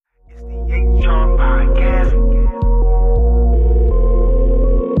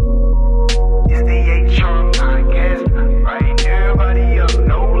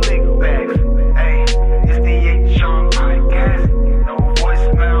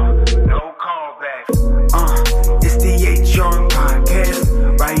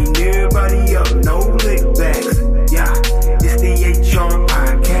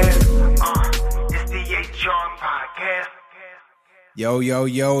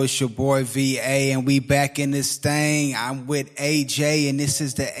Yo, it's your boy VA, and we back in this thing. I'm with AJ, and this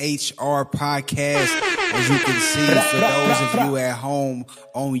is the HR podcast. As you can see, for those of you at home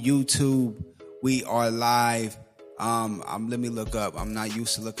on YouTube, we are live. Let me look up. I'm not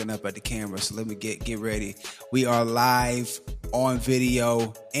used to looking up at the camera, so let me get ready. We are live on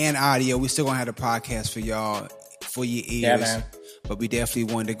video and audio. We still gonna have the podcast for y'all, for your ears. Yeah, man. But we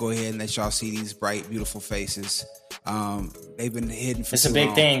definitely wanted to go ahead and let y'all see these bright, beautiful faces. They've been hidden for It's too a big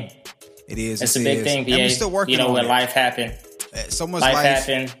long. thing. It is. It's a big thing, VA. And we're still working on when it. life happened. So much life life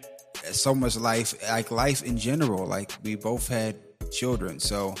happened. So much life, like life in general. Like we both had children,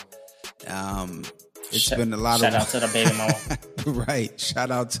 so it's been a lot Shout of out to the baby mama. right.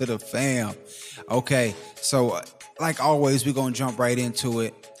 Shout out to the fam. Okay, so like always, we're gonna jump right into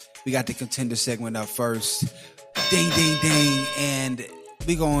it. We got the contender segment up first. Ding, ding, ding, and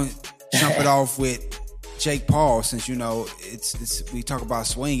we gonna jump it off with Jake Paul, since you know it's we talk about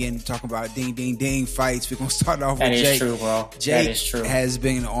swinging, talk about ding, ding, ding fights. We're gonna start off with Jake. That is true, bro. Jake that is true. Has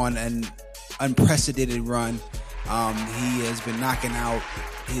been on an unprecedented run. He has been knocking out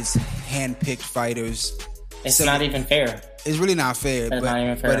his hand-picked fighters. It's not even fair. It's really not fair. It's not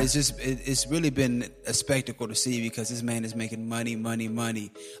even fair. But it's really been a spectacle to see, because this man is making money,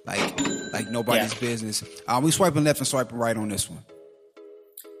 like nobody's business. We swiping left and swiping right on this one.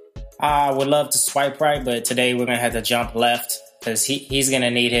 I would love to swipe right, but today we're gonna have to jump left because he's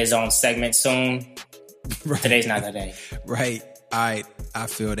gonna need his own segment soon. Right. Today's not the day. Right. All right. I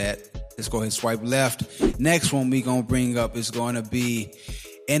feel that. Let's go ahead and swipe left. Next one we gonna bring up is going to be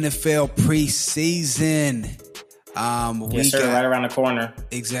NFL preseason. Yes, sir. Right around the corner.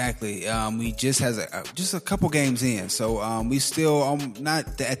 Exactly. We just has just a couple games in, so we still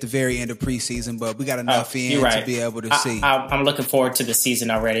not at the very end of preseason, but we got enough to be able to see. I'm looking forward to the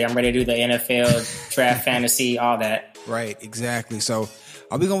season already. I'm ready to do the NFL draft, fantasy, all that. Right. Exactly. So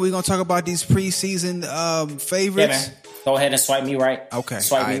we gonna talk about these preseason favorites? Yeah, man. Go ahead and swipe me right. Okay.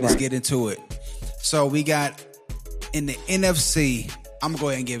 Swipe me let's right. get into it. So we got in the NFC. I'm gonna go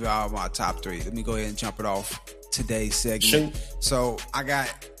ahead and give y'all my top three. Let me go ahead and jump it off today's segment. Shoot. So I got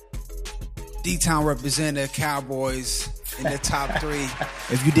D-Town representing the Cowboys in the top three.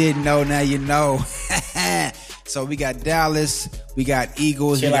 If you didn't know, now you know. So we got Dallas, we got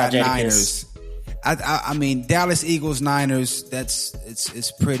Eagles, we got Niners. I mean, Dallas, Eagles, Niners,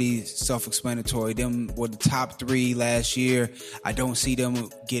 it's pretty self-explanatory. Them were the top three last year. I don't see them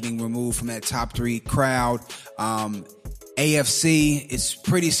getting removed from that top three crowd. AFC, it's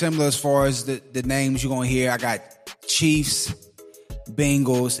pretty similar as far as the names you're going to hear. I got Chiefs,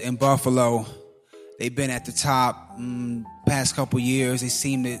 Bengals, and Buffalo. They've been at the top past couple years. They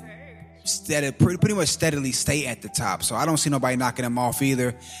seem to pretty much steadily stay at the top. So I don't see nobody knocking them off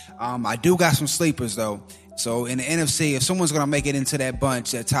either. I do got some sleepers, though. So in the NFC, if someone's going to make it into that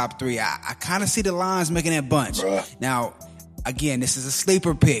bunch, that top three, I kind of see the Lions making that bunch. Bruh. Now, again, this is a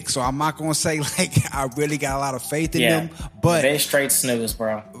sleeper pick, so I'm not gonna say like I really got a lot of faith in them. But they straight snooze,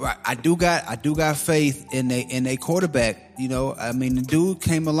 bro. I do got faith in they quarterback. You know, I mean, the dude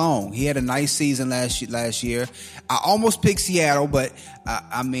came along. He had a nice season last year. I almost picked Seattle, but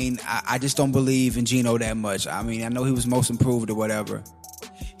I just don't believe in Geno that much. I mean, I know he was most improved or whatever.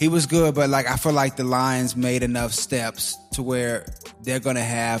 He was good, but like I feel like the Lions made enough steps to where they're going to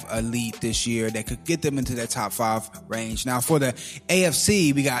have a lead this year that could get them into that top 5 range. Now for the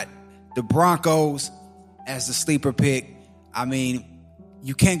AFC, we got the Broncos as the sleeper pick. I mean,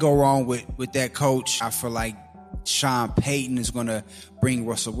 you can't go wrong with that coach. I feel like Sean Payton is going to bring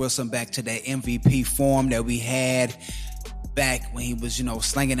Russell Wilson back to that MVP form that we had back when he was,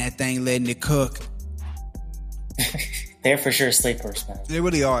 slinging that thing, letting it cook. They're for sure sleepers, man. They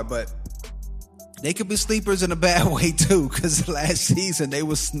really are, but they could be sleepers in a bad way too, because last season they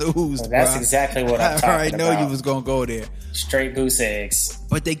were snoozed. Well, that's exactly what I'm talking about. I already know you was going to go there. Straight goose eggs.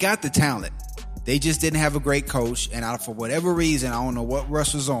 But they got the talent. They just didn't have a great coach, and for whatever reason, I don't know what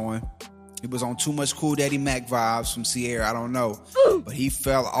Russ was on. He was on too much Cool Daddy Mac vibes from Sierra. I don't know. But he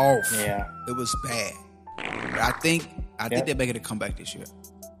fell off. Yeah. It was bad. But I think they're making a comeback this year.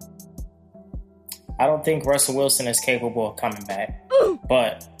 I don't think Russell Wilson is capable of coming back.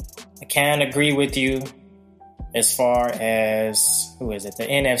 But I can agree with you as far as, the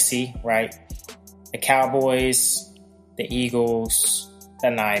NFC, right? The Cowboys, the Eagles,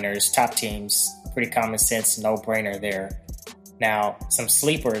 the Niners, top teams. Pretty common sense, no-brainer there. Now, some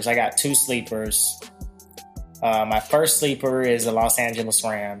sleepers. I got 2 sleepers. My first sleeper is the Los Angeles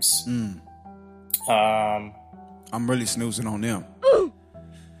Rams. I'm really snoozing on them.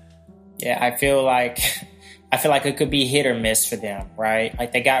 Yeah, I feel like it could be hit or miss for them, right?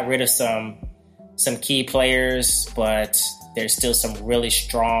 Like they got rid of some key players, but there's still some really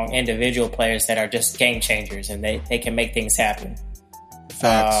strong individual players that are just game changers, and they can make things happen.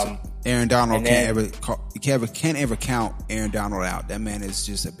 Facts. Aaron Donald can't ever count Aaron Donald out. That man is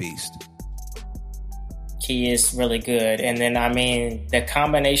just a beast. He is really good. And then, I mean, the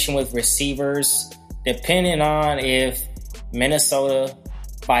combination with receivers, depending on if Minnesota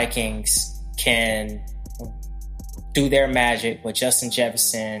Vikings can do their magic with Justin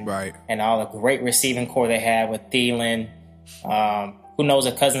Jefferson, right, and all the great receiving core they have with Thielen. Who knows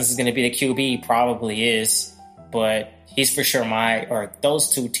if Cousins is going to be the QB? He probably is, but he's for sure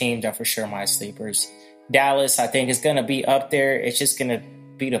those two teams are for sure my sleepers. Dallas, I think, is going to be up there. It's just going to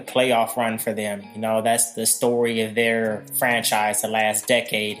be the playoff run for them. You know, that's the story of their franchise the last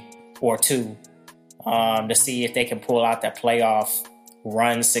decade or two, to see if they can pull out that playoff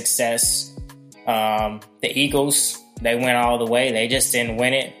run success. The Eagles, they went all the way. They just didn't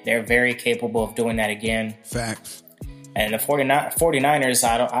win it. They're very capable of doing that again. Facts. And the 49ers,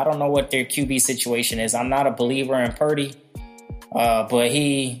 I don't know what their QB situation is. I'm not a believer in Purdy, but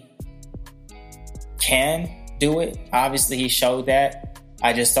he can do it. Obviously, he showed that.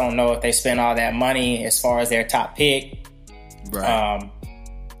 I just don't know if they spend all that money as far as their top pick, right,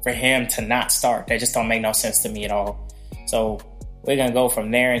 for him to not start. That just don't make no sense to me at all. So we're going to go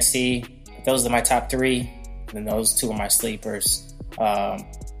from there and see. Those are my top three. And those two are my sleepers,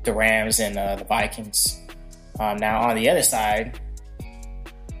 the Rams and the Vikings. Now, on the other side,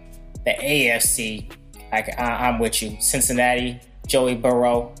 the AFC, I'm with you. Cincinnati, Joey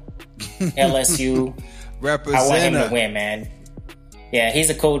Burrow, LSU. I want him to win, man. Yeah,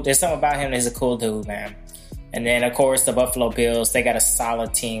 there's something about him. He's a cool dude, man. And then, of course, the Buffalo Bills, they got a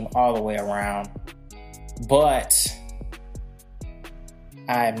solid team all the way around. But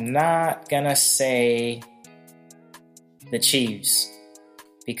I'm not going to say the Chiefs,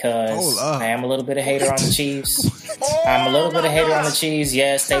 because I am a little bit of hater on the Chiefs. I'm a little bit of hater on the Chiefs.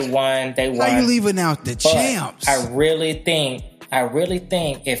 Yes, they won. How you leaving out the champs? I really think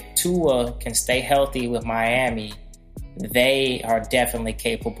if Tua can stay healthy with Miami, they are definitely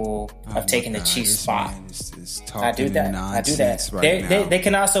capable of taking the Chiefs spot. I do that. Right, they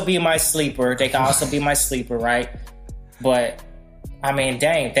can also be my sleeper. Right? But I mean,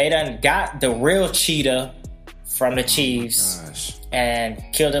 dang, they done got the real cheetah from the Chiefs and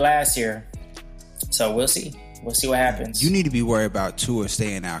killed it last year. So we'll see. We'll see what happens. You need to be worried about Tua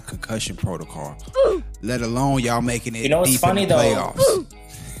staying out concussion protocol, let alone y'all making it. You know what's deep funny in the playoffs. though?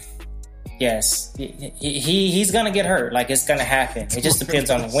 Yes, he's gonna get hurt. Like, it's gonna happen. It just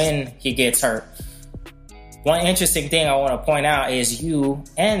depends on when he gets hurt. One interesting thing I want to point out is you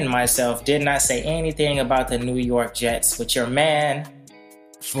and myself did not say anything about the New York Jets with your man,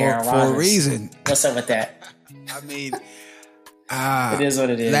 Aaron Rodgers. For a reason. What's up with that? I mean, it is what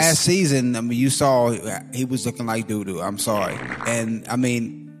it is. Last season, I mean, you saw he was looking like doo-doo. I'm sorry. And I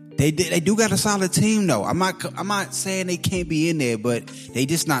mean, they do got a solid team though. I'm not saying they can't be in there, but they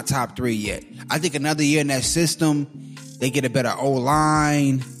just not top three yet. I think another year in that system, they get a better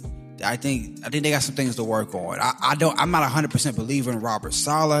O-line. I think they got some things to work on. I'm not 100% believer in Robert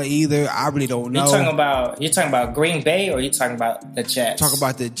Saleh either. I really don't know. You're talking about Green Bay, or you talking about the Jets? Talk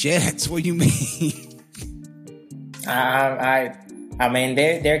about the Jets. What do you mean? I mean,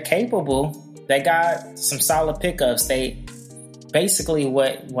 they're capable. They got some solid pickups. They basically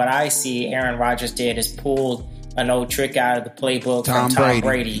what I see Aaron Rodgers did is pulled an old trick out of the playbook from Tom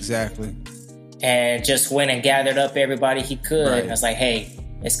Brady. Exactly. And just went and gathered up everybody he could. Right. And I was like, hey,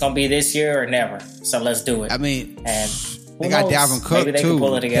 it's going to be this year or never. So let's do it. I mean, and they got Dalvin Cook too.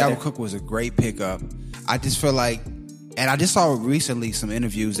 Dalvin Cook was a great pickup. I just feel like, and I just saw recently some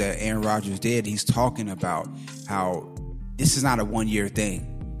interviews that Aaron Rodgers did. He's talking about how this is not a 1 year thing.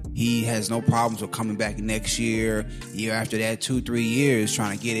 He has no problems with coming back next year after that, 2-3 years,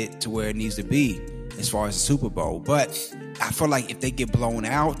 trying to get it to where it needs to be as far as the Super Bowl. But I feel like if they get blown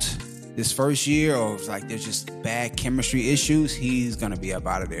out this first year, or if like there's just bad chemistry issues, he's going to be up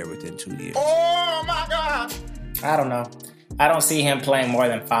out of there within 2 years. Oh my God. I don't know. I don't see him playing more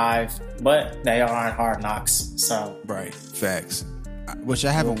than 5, but they are on Hard Knocks. So right. Facts. Which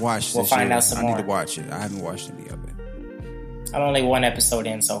I haven't watched we'll this find year. out some I more. need to watch it. I haven't watched any of it. I'm only 1 episode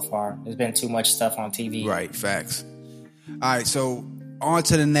in so far. There's been too much stuff on TV. Right, facts. All right, so on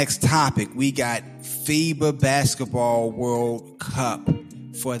to the next topic. We got FIBA Basketball World Cup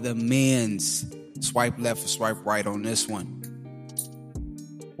for the men's. Swipe left or swipe right on this one?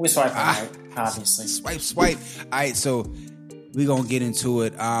 We swipe right, obviously. Swipe. All right, so we're going to get into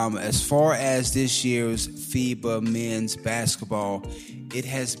it. As far as this year's FIBA men's basketball, it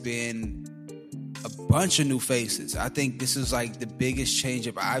has been a bunch of new faces. I think this is like the biggest change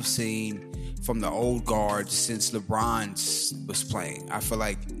up I've seen from the old guard since LeBron was playing. I feel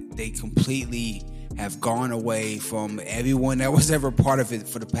like they completely have gone away from everyone that was ever part of it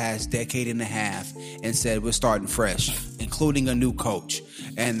for the past decade and a half and said we're starting fresh, including a new coach.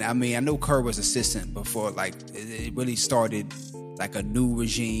 And I mean, I know Kerr was assistant before, like it really started like a new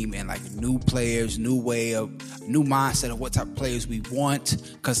regime and like new players, new mindset of what type of players we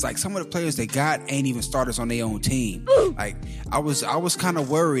want. Cause like some of the players they got ain't even starters on their own team. Like I was kind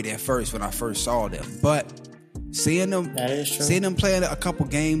of worried at first when I first saw them, but seeing them playing a couple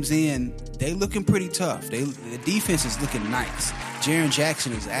games in, they looking pretty tough. The defense is looking nice. Jaren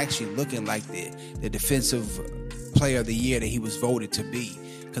Jackson is actually looking like the defensive player of the year that he was voted to be.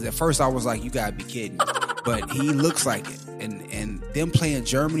 Because at first I was like, you gotta be kidding. But he looks like it. And them playing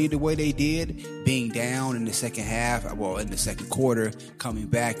Germany the way they did, being down in the second half, in the second quarter, coming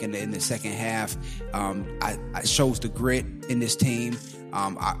back in the second half, I shows the grit in this team.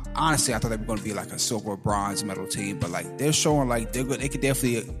 Honestly, I thought they were going to be like a silver or bronze medal team, but like they're showing like they're good. They could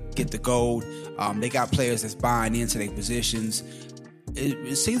definitely get the gold. They got players that's buying into their positions.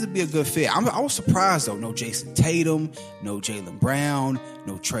 It seems to be a good fit. I was surprised though. No Jason Tatum, no Jaylen Brown,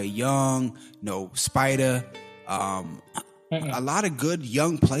 no Trae Young, no Spider. A lot of good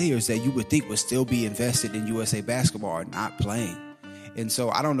young players that you would think would still be invested in USA basketball are not playing. And so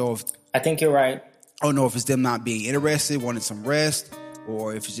I don't know if... I think you're right. I don't know if it's them not being interested, wanting some rest,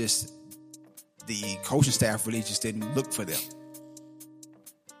 or if it's just the coaching staff really just didn't look for them.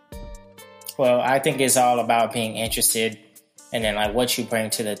 Well, I think it's all about being interested and then like what you bring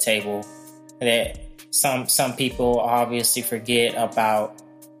to the table. That some people obviously forget about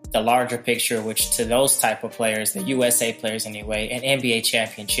the larger picture, which to those type of players, the USA players anyway, an NBA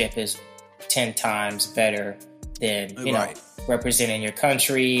championship is 10 times better than, you know, representing your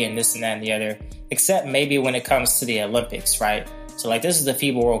country and this and that and the other, except maybe when it comes to the Olympics, right? So like this is the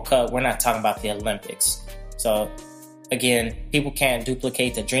FIBA World Cup. We're not talking about the Olympics. So again, people can't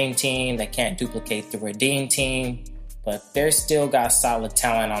duplicate the Dream Team. They can't duplicate the Redeem Team, but they're still got solid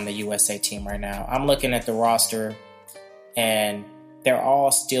talent on the USA team right now. I'm looking at the roster and they're all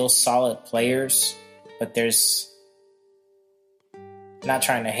still solid players, but there's not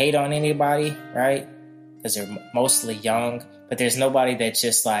trying to hate on anybody, right? Because they're mostly young, but there's nobody that's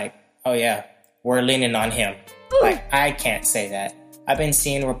just like, oh yeah, we're leaning on him. Like, I can't say that. I've been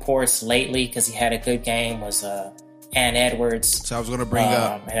seeing reports lately because he had a good game was Ant Edwards. So I was going to bring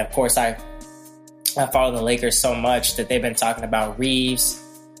up. And of course, I follow the Lakers so much that they've been talking about Reeves.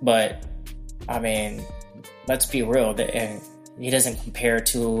 But, I mean, let's be real. He doesn't compare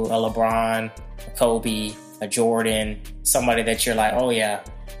to a LeBron, a Kobe, a Jordan, somebody that you're like, oh yeah,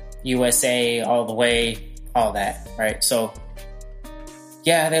 USA all the way, all that, right? So,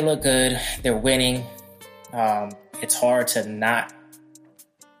 yeah, they look good. They're winning. It's hard to not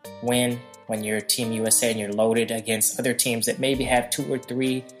win when you're Team USA and you're loaded against other teams that maybe have 2 or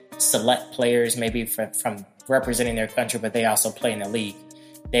 3 select players, maybe from representing their country, but they also play in the league.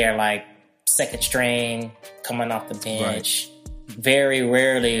 They are like second string, coming off the bench. Right. Very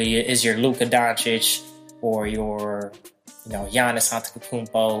rarely is your Luka Doncic or your, Giannis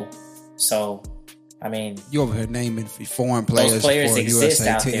Antetokounmpo. So, I mean, you over here naming foreign players. Those players for exist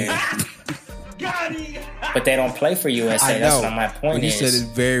USA out team. there, but they don't play for USA. That's what my point but you is. said it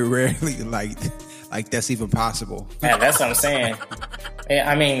very rarely, like that's even possible. Yeah, that's what I'm saying.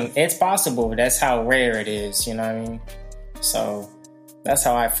 I mean, it's possible, but that's how rare it is. You know what I mean? So that's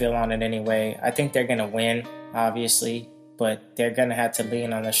how I feel on it anyway. I think they're gonna win, obviously, but they're gonna have to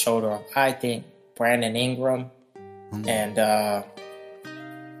lean on the shoulder of, I think, Brandon Ingram and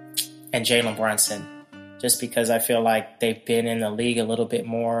Jalen Brunson, just because I feel like they've been in the league a little bit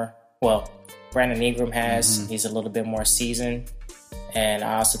more. Well, Brandon Ingram has. Mm-hmm. He's a little bit more seasoned. And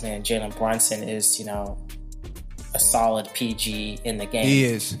I also think Jalen Brunson is, a solid PG in the game. He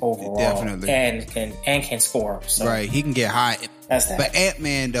is. Overall. Definitely. And can score. So right. He can get high. That's that. But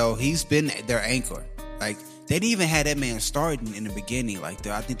Ant-Man, though, he's been their anchor. Like, they didn't even have that man starting in the beginning. Like,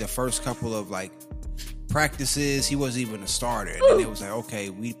 I think the first couple of, practices, he wasn't even a starter. And then it was like, okay,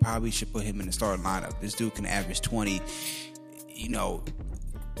 we probably should put him in the starting lineup. This dude can average 20,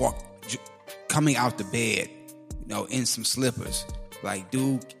 coming out the bed, in some slippers. Like,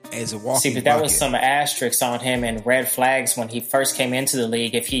 dude, as a walking See, but that was some asterisks on him and red flags when he first came into the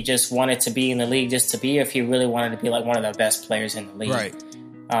league. If he just wanted to be in the league just to be, if he really wanted to be like one of the best players in the league. Right.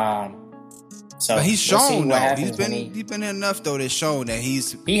 So but he's shown though. He's been enough though that's shown that he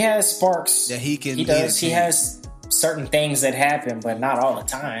has sparks that he can. He does. He has certain things that happen, but not all the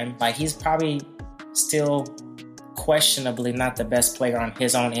time. Like, he's probably still questionably not the best player on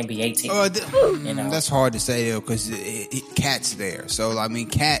his own NBA team. That's hard to say though because Cat's there. So I mean,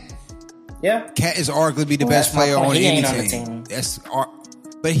 Cat Yeah. Cat is arguably the best player on any team.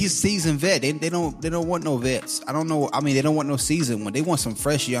 But he's seasoned vet. They don't want no vets. I don't know. I mean, they don't want no seasoned one. They want some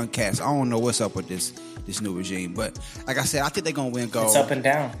fresh young cats. I don't know what's up with this new regime. But like I said, I think they're gonna win gold. It's up and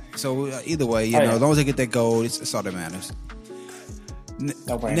down. So either way, as long as they get that gold, it's all that matters.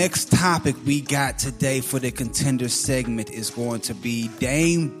 Next topic we got today for the Contender segment is going to be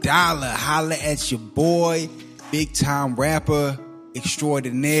Dame Dolla. Holla at your boy, big time rapper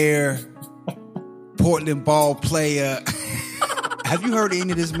extraordinaire, Portland ball player. Have you heard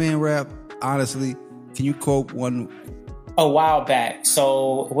any of this man rap? Honestly, can you quote one? A while back.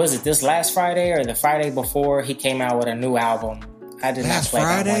 So was it this last Friday or the Friday before he came out with a new album? I did not play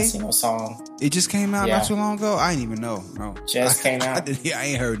that one single song. It just came out not too long ago? I didn't even know. No. Just came out. I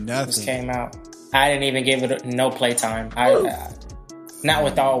ain't heard nothing. Just came out. I didn't even give it no playtime. Not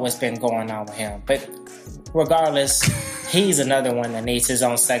with all what's been going on with him. But regardless, he's another one that needs his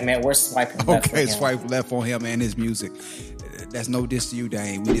own segment. We're swiping left for him. Swipe left on him and his music. That's no diss to you,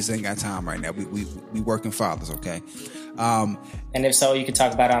 Dane. We just ain't got time right now. We working fathers, okay? And if so, you can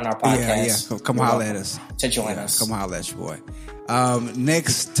talk about it on our podcast. Yeah. Come holler at us. To join us. Come holler at your boy.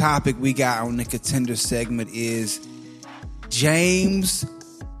 Next topic we got on the Contender segment is James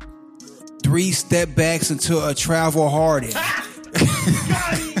 3 step backs into a travel Harden.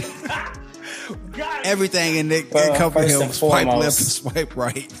 Everything in it cover him. Swipe left and swipe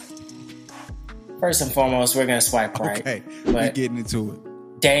right. First and foremost, we're going to swipe right. Okay, we're getting into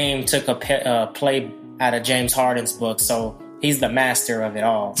it. Dame took a play out of James Harden's book, so he's the master of it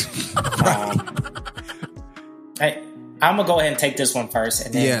all. I'm going to go ahead and take this one first,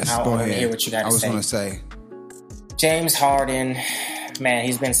 and then I want to hear what you got to say. I was going to say. James Harden, man,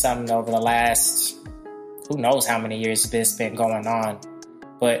 he's been something over the last, who knows how many years this been going on.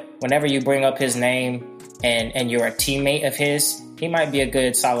 But whenever you bring up his name and you're a teammate of his, he might be a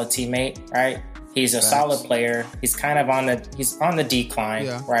good, solid teammate, right? He's a solid player. He's kind of on the decline,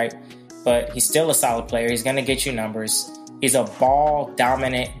 right? But he's still a solid player. He's going to get you numbers. He's a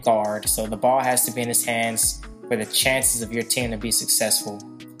ball-dominant guard, so the ball has to be in his hands for the chances of your team to be successful.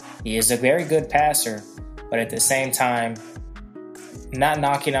 He is a very good passer, but at the same time, not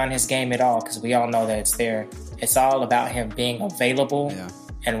knocking on his game at all, because we all know that it's there. It's all about him being available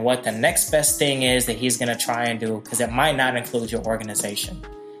and what the next best thing is that he's going to try and do, because it might not include your organization.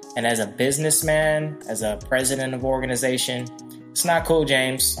 And as a businessman, as a president of organization, it's not cool,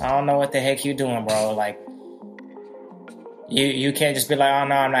 James. I don't know what the heck you doing, bro. Like, you can't just be like, oh,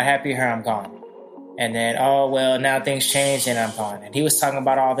 no, I'm not happy here, I'm gone. And then, oh, well, now things changed and I'm gone. And he was talking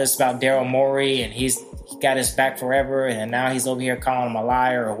about all this about Daryl Morey and he got his back forever. And now he's over here calling him a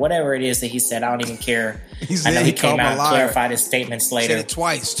liar or whatever it is that he said. I don't even care. I know he came out and clarified his statements later. Said it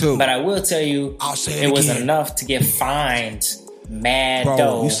twice, too. But I will tell you, it was enough to get fined mad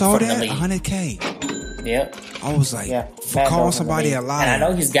dough. You saw from that? The league. $100K. Yep. I was like, for calling somebody a liar. And I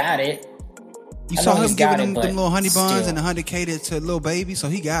know he's got it. You saw him giving them little honey buns and $100K to little baby, so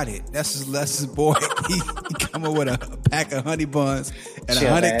he got it. That's his boy. he coming with a pack of honey buns and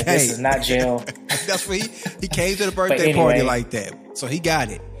 $100K. Man, this is not jail. That's what he came to the birthday party like that, so he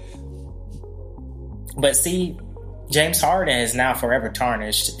got it. But see, James Harden is now forever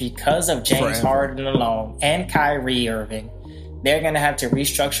tarnished because of James Harden alone and Kyrie Irving. They're going to have to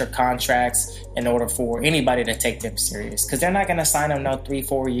restructure contracts in order for anybody to take them serious, because they're not going to sign them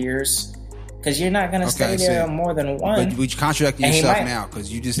 3-4 years. Because you're not going to stay there more than one. But we contracting yourself now,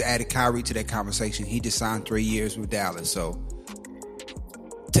 because you just added Kyrie to that conversation. He just signed 3 years with Dallas. So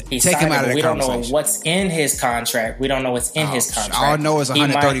take him out of that conversation. We don't know what's in his contract. We don't know what's in his contract. All I know is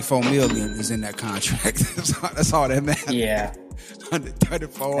 $134 million is in that contract. That's all that matters. Yeah.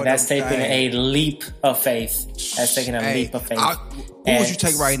 134. And that's taking a leap of faith. That's taking a leap of faith. Who would you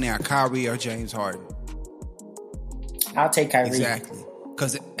take right now, Kyrie or James Harden? I'll take Kyrie. Exactly.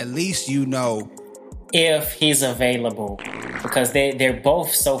 Because at least you know if he's available, because they're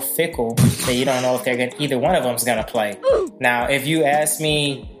both so fickle that you don't know if either one of them's gonna play. Now, if you ask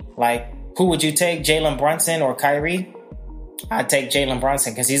me, like, who would you take, Jalen Brunson or Kyrie? I'd take Jalen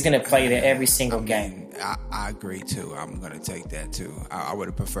Brunson because he's gonna play there every single game. I agree too. I'm gonna take that too. I would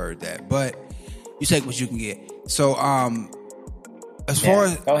have preferred that, but you take what you can get. So, as far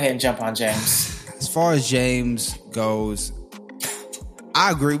as go ahead and jump on James. As far as James goes, I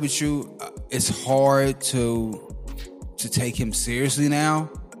agree with you. It's hard to take him seriously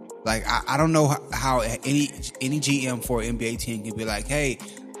now. Like, I don't know how any GM for an NBA team can be like, hey,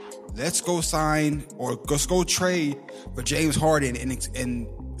 let's go sign or let's go trade for James Harden in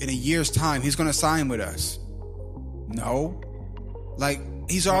a year's time. He's going to sign with us. No. Like,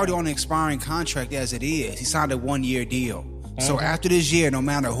 he's already on an expiring contract as it is. He signed a 1-year deal. So after this year, no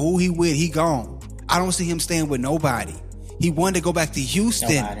matter who he with, he gone. I don't see him staying with nobody. He wanted to go back to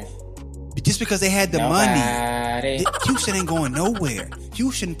Houston. Nobody. Just because they had the money. Houston ain't going nowhere.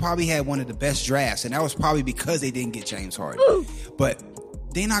 Houston probably had one of the best drafts, and that was probably because they didn't get James Harden. But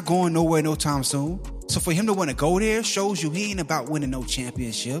they're not going nowhere no time soon. So for him to want to go there shows you he ain't about winning no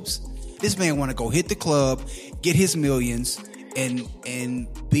championships. This man want to go hit the club, get his millions, and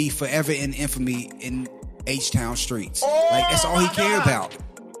be forever in infamy in H-Town streets. Like, that's all he care about.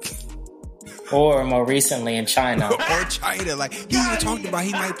 Or more recently in China. Or China. Like, he even talked about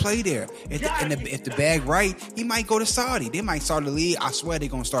he might play there. If the bag right, he might go to Saudi. They might start a league. I swear they're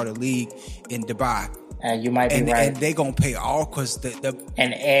going to start a league in Dubai. You might be right. And they're going to pay all because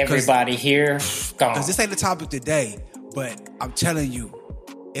and everybody here gone. Because this ain't the topic today, but I'm telling you,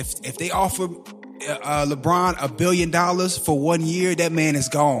 if they offer LeBron $1 billion for 1 year, that man is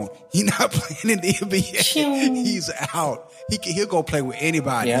gone. He's not playing in the NBA. He's out. He'll go play with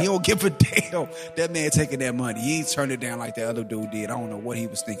anybody. Yeah. He don't give a damn. That man taking that money. He ain't turned it down like the other dude did. I don't know what he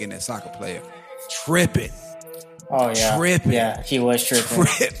was thinking, that soccer player. Tripping. Oh, yeah. Tripping. Yeah, he was tripping.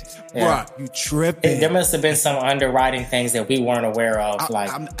 Yeah. Bro, you tripping. There must have been some underwriting things that we weren't aware of.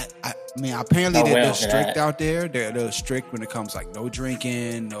 I mean, apparently they're strict out there. They're strict when it comes like no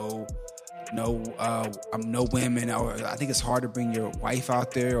drinking, no women, or I think it's hard to bring your wife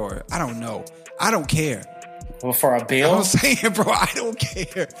out there, or I don't know. I don't care. Well, for a bill? I'm saying, bro, I don't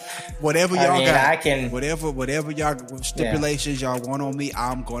care. Whatever y'all got, whatever y'all stipulations y'all want on me,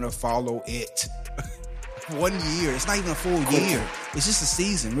 I'm gonna follow it. 1 year. It's not even a full year. It's just a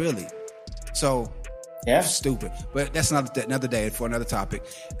season, really. So, it's stupid. But that's another day for another topic.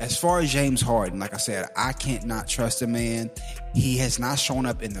 As far as James Harden, like I said, I can't not trust the man. He has not shown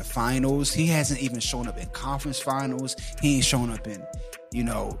up in the finals. He hasn't even shown up in conference finals. He ain't shown up in,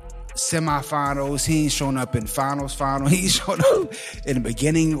 semifinals. He ain't shown up in finals. He ain't shown up in the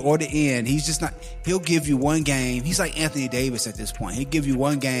beginning or the end. He's just not. He'll give you one game. He's like Anthony Davis at this point. He'll give you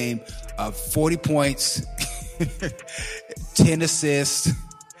one game of 40 points, 10 assists,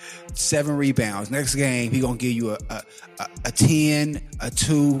 7 rebounds. Next game, he gonna give you a 10, a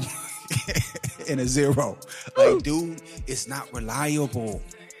 2, and a 0. Like, dude, it's not reliable.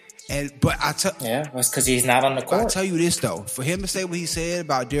 But it's because he's not on the court. I'll tell you this though, for him to say what he said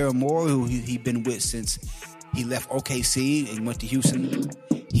about Daryl Morey, who he been with since he left OKC and went to Houston,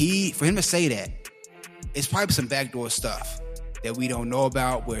 for him to say that, it's probably some backdoor stuff that we don't know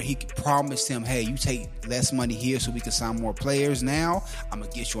about, where he promised him, hey, you take less money here so we can sign more players. Now I'm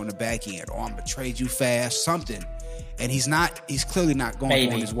gonna get you on the back end, or I'm gonna trade you fast, something. And he's clearly not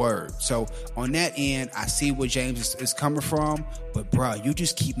going on his word. So on that end, I see where James is coming from. But bro, you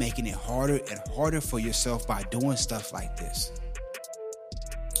just keep making it harder and harder for yourself by doing stuff like this.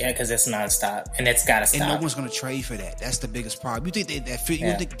 Yeah, because it's nonstop, and it's got to stop. And no one's going to trade for that. That's the biggest problem. You think you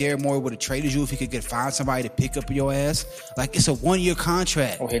think Daryl Morey would have traded you if he could find somebody to pick up your ass? Like, it's a 1-year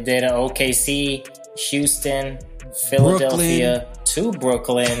contract. Well, he did an OKC, Houston, Philadelphia, to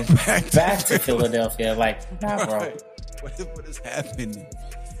Brooklyn, back to Philadelphia. Like, nah, bro. Right. What is happening?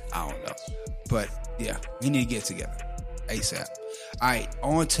 I don't know. But yeah, we need to get together ASAP. All right,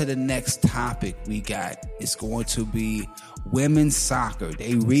 on to the next topic we got. It's going to be women's soccer.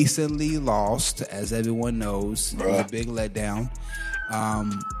 They recently lost, as everyone knows. It was a big letdown.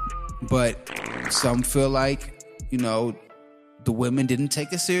 But some feel like, the women didn't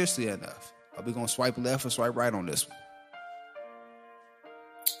take it seriously enough. Are we going to swipe left or swipe right on this one?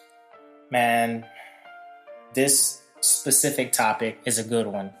 Man, this specific topic is a good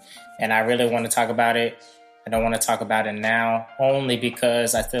one, and I really want to talk about it. I don't want to talk about it now, only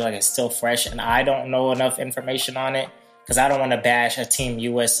because I feel like it's still fresh and I don't know enough information on it, because I don't want to bash a Team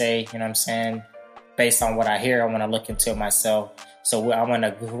USA, you know what I'm saying? Based on what I hear, I want to look into it myself. So I want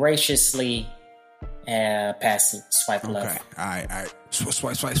to graciously pass it, swipe left. All right.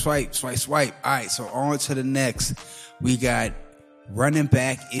 Swipe. All right, so on to the next. We got running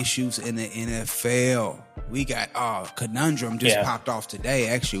back issues in the NFL. We got conundrum just popped off today,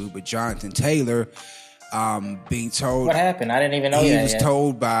 actually, with Jonathan Taylor being told. What happened? I didn't even know that. He was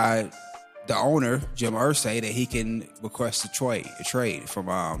told by the owner, Jim Irsay, that he can request a trade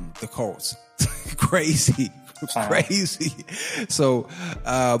from the Colts. Crazy. So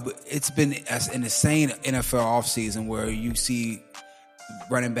it's been an insane NFL offseason where you see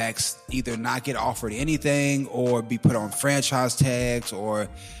running backs either not get offered anything or be put on franchise tags, or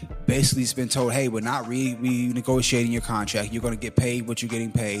basically it's been told, hey, we're not renegotiating your contract. You're going to get paid what you're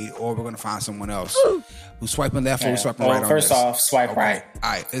getting paid, or we're going to find someone else. Who's swiping left or swiping right on this? First off, swipe right.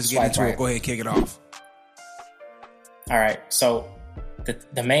 All right, let's get into it. Go ahead and kick it off. All right, so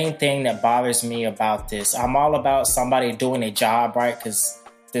the main thing that bothers me about this, I'm all about somebody doing a job, right? Because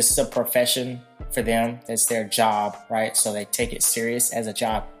this is a profession for them. It's their job, right? So they take it serious as a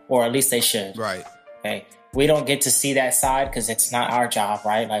job, or at least they should. Right. Okay. We don't get to see that side because it's not our job,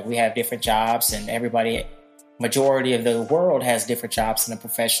 right? Like, we have different jobs, and majority of the world has different jobs than a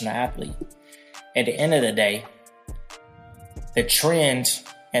professional athlete. At the end of the day, the trend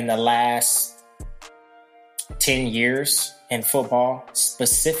in the last 10 years in football,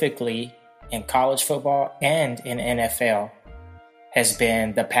 specifically in college football and in NFL, has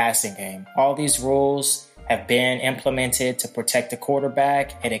been the passing game. All these rules have been implemented to protect the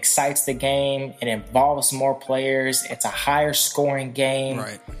quarterback. It excites the game. It involves more players. It's a higher scoring game.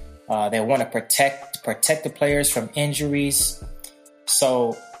 Right. They want to protect the players from injuries.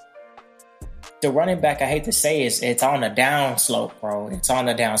 So the running back, I hate to say, it's on a down slope, bro. It's on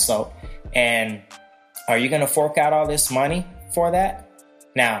a down slope. And are you going to fork out all this money for that?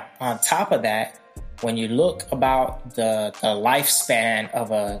 Now, on top of that, when you look about the lifespan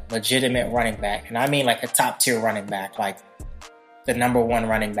of a legitimate running back, and I mean like a top tier running back, like the number one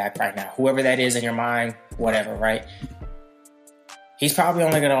running back right now, whoever that is in your mind, whatever, right? He's probably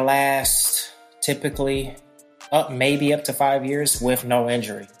only going to last typically maybe up to 5 years with no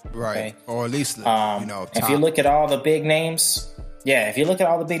injury. Right. Okay? Or at least, if you look at all the big names,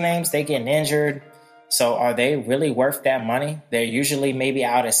 they getting injured. So are they really worth that money? They're usually maybe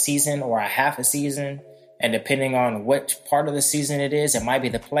out a season or a half a season. And depending on which part of the season it is, it might be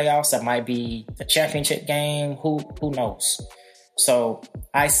the playoffs, it might be the championship game, who knows? So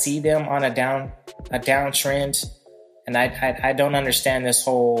I see them on a downtrend. And I don't understand this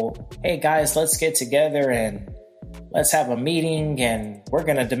whole, hey guys, let's get together and let's have a meeting and we're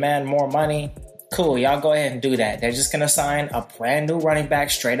going to demand more money. Cool, y'all go ahead and do that. They're just going to sign a brand new running back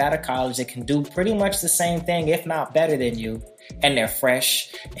straight out of college that can do pretty much the same thing, if not better than you. And they're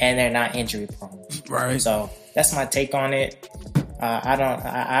fresh and they're not injury prone. Right. So that's my take on it. I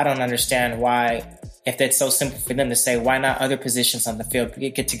don't understand why, if that's so simple for them to say, why not other positions on the field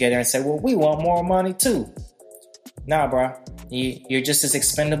get together and say, well, we want more money too. Nah, bro. You're just as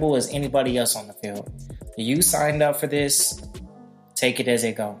expendable as anybody else on the field. You signed up for this. Take it as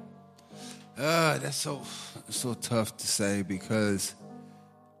it go. That's so tough to say, because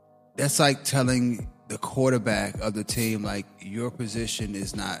that's like telling the quarterback of the team, like, your position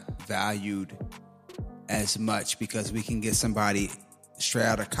is not valued as much because we can get somebody straight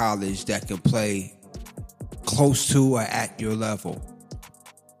out of college that can play close to or at your level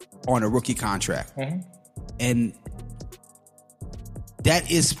on a rookie contract. Mm-hmm. And that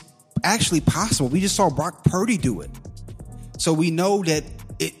is actually possible. We just saw Brock Purdy do it. So we know that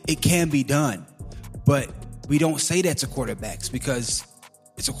it can be done, but we don't say that to quarterbacks because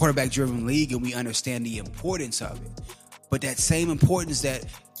it's a quarterback-driven league and we understand the importance of it. But that same importance that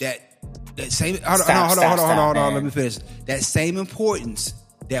same hold on, let me finish. That same importance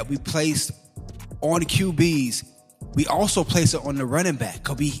that we placed on the QBs, we also place it on the running back.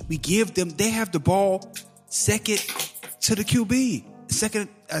 Cause we give them, they have the ball second to the QB. Second,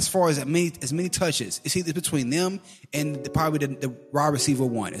 as far as many touches, it's either between them and probably the wide receiver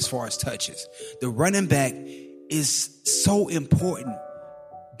one as far as touches. The running back is so important,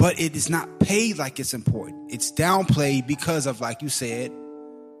 but it is not paid like it's important. It's downplayed because of, like you said,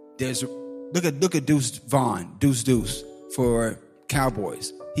 look at Deuce Vaughn, Deuce for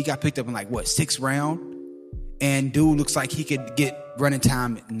Cowboys. He got picked up in sixth round, and dude looks like he could get running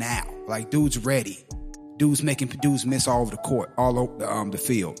time now. Like, dude's ready. Dudes making dudes miss all over the court, all over the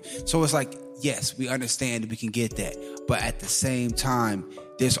field. So it's like, yes, we understand that we can get that. But at the same time,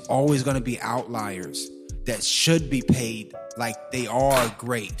 there's always going to be outliers that should be paid like they are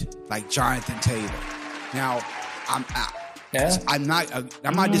great, like Jonathan Taylor. Now, I'm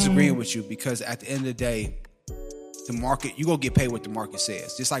not disagreeing with you, because at the end of the day, the market, you're going to get paid what the market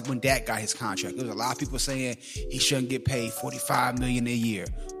says. Just like when Dak got his contract. There was a lot of people saying he shouldn't get paid $45 million a year.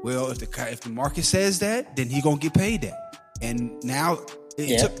 Well, if the market says that, then he's going to get paid that. And now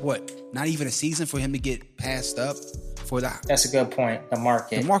it took, not even a season for him to get passed up for that. That's a good point. The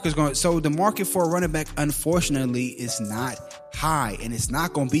market. So the market for a running back, unfortunately, is not high. And it's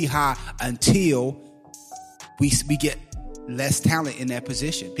not going to be high until we get less talent in that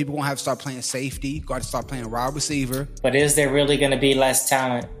position. People gonna have to start playing safety, got to start playing wide receiver. But is there really gonna be less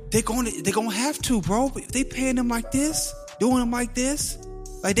talent? They're gonna have to, bro. If they paying them like this, doing them like this,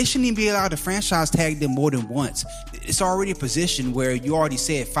 like, they shouldn't even be allowed to franchise tag them more than once. It's already a position where you already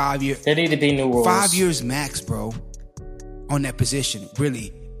said 5 years. There need to be new rules. 5 years max, bro, on that position.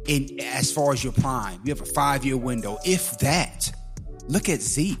 Really, as far as your prime, you have a 5-year window, if that. Look at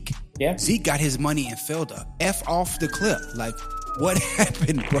Zeke. Yeah. Zeke got his money and fell the F off the cliff. Like, What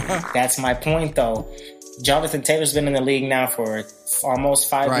happened, bro? That's my point, though. Jonathan Taylor's been in the league now for almost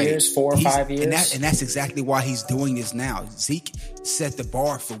 5 years, 4 or 5 years. And that's exactly why he's doing this now. Zeke set the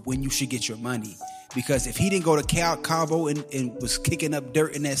bar for when you should get your money. Because if he didn't go to Cabo and was kicking up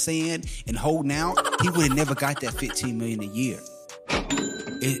dirt in that sand and holding out, he would have never got that $15 million a year.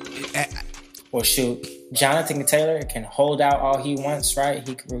 Well, shoot, Jonathan Taylor can hold out all he wants, right?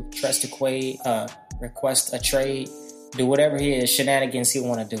 He can request a trade, do whatever shenanigans he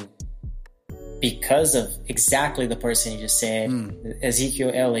want to do. Because of exactly the person you just said,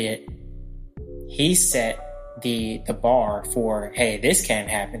 Ezekiel Elliott, he set the bar for, hey, this can't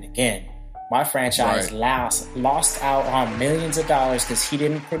happen again. My franchise lost out on millions of dollars because he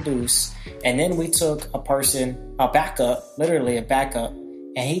didn't produce. And then we took a backup, literally a backup,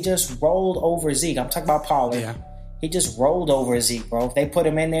 and he just rolled over Zeke. I'm talking about Pollard. Yeah. He just rolled over Zeke, bro. If they put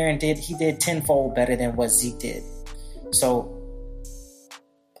him in there and he did tenfold better than what Zeke did. So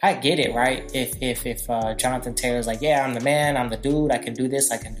I get it, right? If Jonathan Taylor's like, yeah, I'm the man, I'm the dude, I can do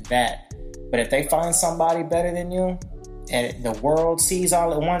this, I can do that. But if they find somebody better than you and the world sees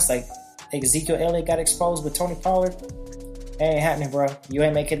all at once, like Ezekiel Elliott got exposed with Tony Pollard, it ain't happening, bro. You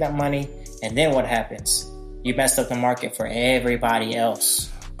ain't making that money. And then what happens? You messed up the market for everybody else.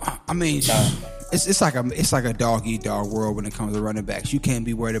 I mean, it's like a dog eat dog world when it comes to running backs. You can't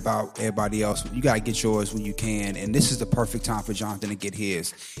be worried about everybody else. You got to get yours when you can, and this is the perfect time for Jonathan to get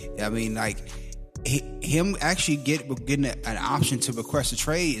his. I mean, like him actually getting an option to request a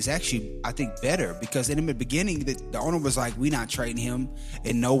trade is actually, I think, better, because in the beginning the owner was like, "We not trading him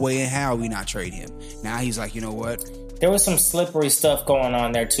in no way in how we not trade him." Now he's like, you know what? There was some slippery stuff going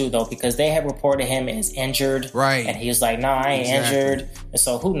on there too, though, because they had reported him as injured, right? And he was like, "No, I ain't injured." And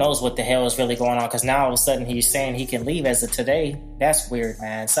so who knows what the hell is really going on? Because now all of a sudden he's saying he can leave as of today. That's weird,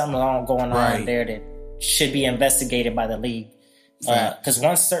 man. Something going on there that should be investigated by the league. Because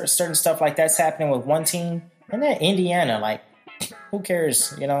once certain stuff like that's happening with one team, and then Indiana, like, who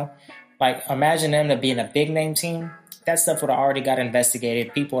cares? You know, like imagine them to be in a big name team. That stuff would have already got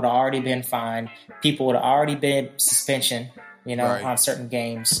investigated. People would have already been fined. People would have already been suspension, on certain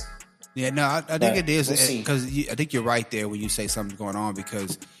games. Yeah, no, I think it is, because I think you're right there when you say something's going on,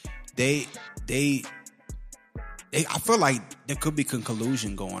 because they I feel like there could be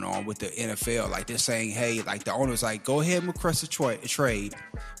collusion going on with the NFL. Like they're saying, hey, like the owner's like, go ahead and request a trade,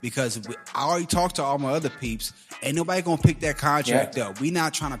 because I already talked to all my other peeps. Ain't nobody gonna pick that contract up. We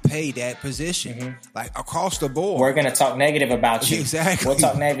not trying to pay that position, like across the board. We're gonna talk negative about you. Exactly. We'll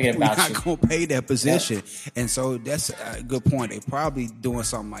talk negative about you. We're not gonna pay that position, and so that's a good point. They probably doing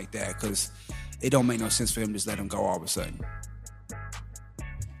something like that because it don't make no sense for him to just let him go all of a sudden.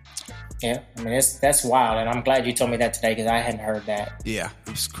 Yeah, I mean, that's wild, and I'm glad you told me that today because I hadn't heard that. Yeah, it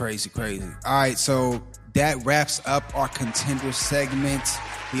was crazy. All right, so that wraps up our Contender segment.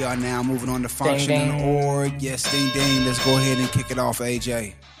 We are now moving on to Functioning Org. Yes, ding, ding. Let's go ahead and kick it off,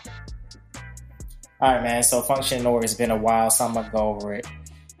 AJ. All right, man. So Functioning Org has been a while, so I'm going to go over it.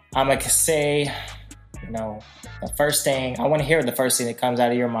 I'm going to say, the first thing, I want to hear the first thing that comes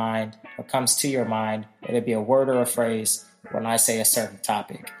out of your mind or comes to your mind, whether it be a word or a phrase, when I say a certain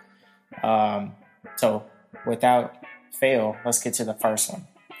topic. So without fail, let's get to the first one.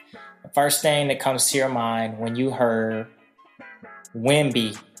 The first thing that comes to your mind when you heard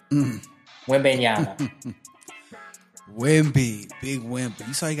Wimby, Wimbenyana. Wimby, big Wimby.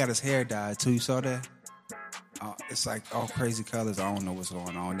 You saw he got his hair dyed too. You saw that? It's like all crazy colors. I don't know what's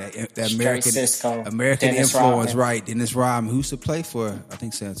going on. That American Dennis influence, Rodman. Right? Dennis Rodman, who used to play for, I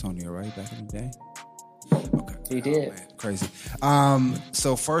think, San Antonio, right, back in the day. Okay. He did. Man, crazy.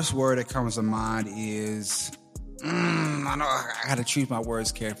 So first word that comes to mind is, I know I got to choose my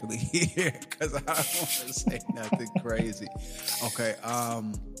words carefully here because I don't want to say nothing crazy. Okay.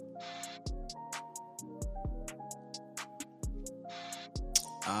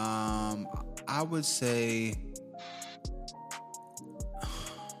 I would say ...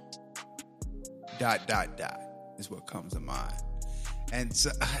 is what comes to mind. And so,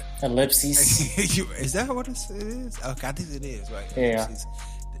 ellipses. Is that what it is? Okay, I think it is, right?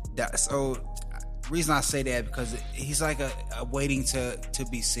 Yeah. So, reason I say that because he's like a waiting to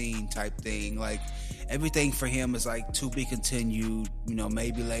be seen type thing. Like everything for him is like to be continued.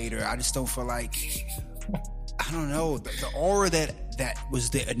 Maybe later. I just don't feel like. I don't know, the aura that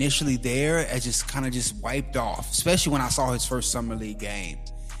was initially there, has just kind of just wiped off. Especially when I saw his first summer league game.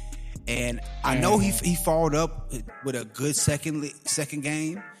 And I know he followed up with a good second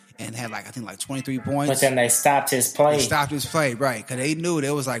game and had I think 23 points. But then they stopped his play. Right? Because they knew they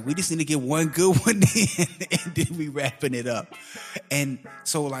was like, we just need to get one good one in, and then we wrapping it up. And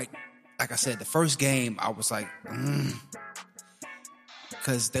so like I said, the first game I was like,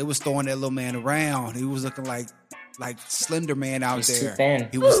 because they was throwing that little man around. He was looking like Slender Man out He's there. too thin.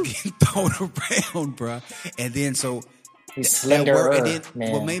 He was getting thrown around, bro. And then he's slender. And then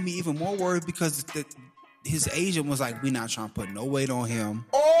what made me even more worried because his agent was like, "We're not trying to put no weight on him.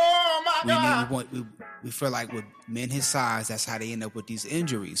 Oh my God! We feel like with men his size, that's how they end up with these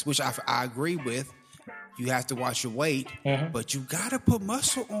injuries." Which I agree with. You have to watch your weight, but you gotta put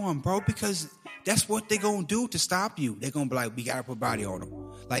muscle on, bro, because that's what they're gonna do to stop you. They're gonna be like, we gotta put body on them.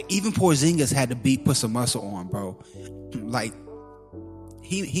 Like even Porzingis had to put some muscle on, bro. Like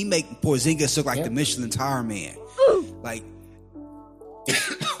he make Porzingis look like the Michelin Tire Man. Like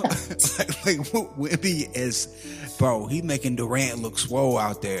Wimby is, bro. He making Durant look swole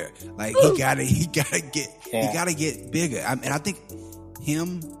out there. Like he gotta get bigger. I think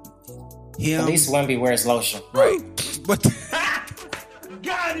him. At least Wimby wears lotion, right? But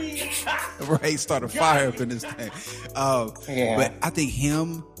got him. Right, start a fire up in this thing. But I think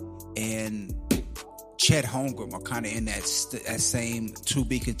him and Chet Holmgren are kind of in that same to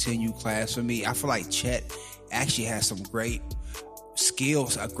be continued class for me. I feel like Chet actually has some great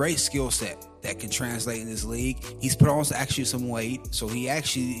skills, a great skill set that can translate in this league. He's put on actually some weight, so he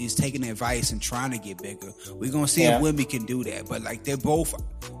actually is taking advice and trying to get bigger. We're gonna see if Wimby can do that. But like they both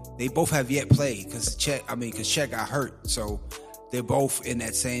have yet played because Chet got hurt, so they're both in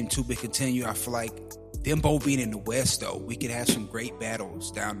that same to be continued. I feel like them both being in the West though, we could have some great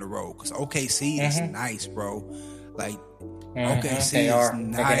battles down the road because OKC is nice, bro. Like OKC is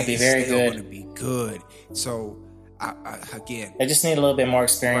nice. They're gonna be very good. They're gonna be good. So again, they just need a little bit more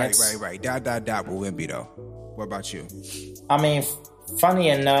experience. Right. Dot with Wimby though. What about you? I mean, funny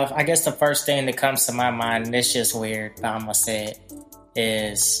enough, I guess the first thing that comes to my mind, and it's just weird, but I'm gonna say it,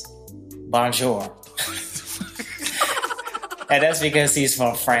 is Bonjour. And that's because he's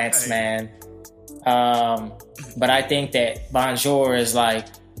from France, man. But I think that Bonjour is like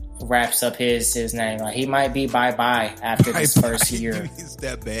wraps up his name. Like he might be bye-bye after this first year. Is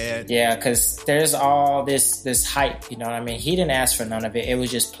that bad? Yeah, because there's all this hype, you know what I mean? He didn't ask for none of it. It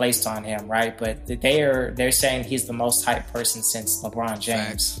was just placed on him, right? But they're saying he's the most hyped person since LeBron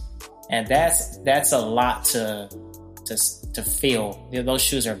James. Facts. And that's a lot to fill. Those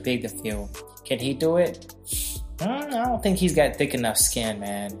shoes are big to fill. Can he do it? I don't think he's got thick enough skin,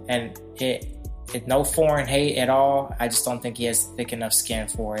 man. And it no foreign hate at all. I just don't think he has thick enough skin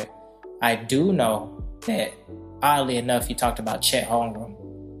for it. I do know that, oddly enough, you talked about Chet Holmgren,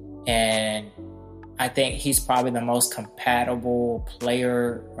 and I think he's probably the most compatible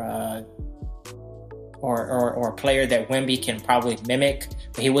player, or player that Wimby can probably mimic.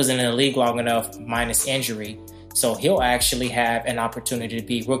 But he wasn't in the league long enough, minus injury. So he'll actually have an opportunity to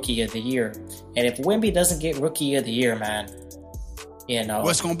be Rookie of the Year. And if Wimby doesn't get Rookie of the Year, man, you know,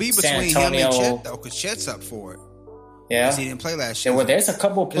 what's going to be between him and Chet, though? Because Chet's up for it. Yeah. Because he didn't play last year. Well, there's a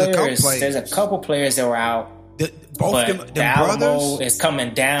couple players. There's a couple players that were out. Both them brothers is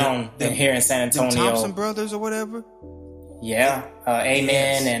coming down here in San Antonio. The Thompson brothers or whatever? Yeah.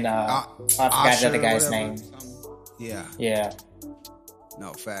 Amen and I forgot the other guy's name. Yeah.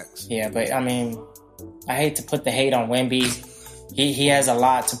 No, facts. Yeah, but I mean, I hate to put the hate on Wimby. He has a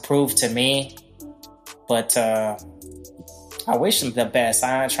lot to prove to me, but I wish him the best.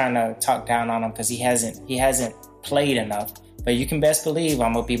 I'm not trying to talk down on him because he hasn't played enough. But you can best believe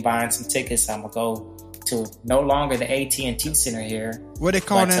I'm gonna be buying some tickets. I'm gonna go to no longer the AT&T Center here. What they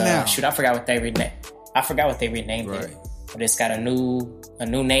calling it now? Shoot, I forgot what they renamed. It. But it's got a new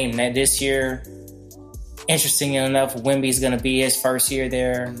name this year. Interesting enough, Wimby's gonna be his first year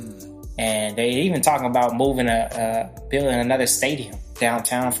there. And they even talking about moving building another stadium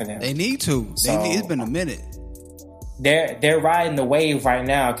downtown for them. They need to. It's been a minute. They're riding the wave right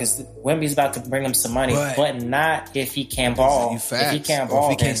now because Wimby's about to bring them some money, but not if he can't ball. If he can't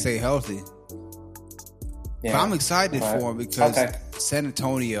ball, if he can't stay healthy. Yeah. But I'm excited for him because San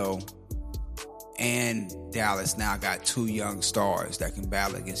Antonio and Dallas now got two young stars that can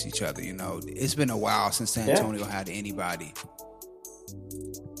battle against each other. You know, it's been a while since San Antonio had anybody.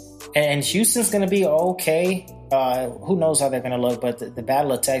 And Houston's going to be okay. Who knows how they're going to look, but the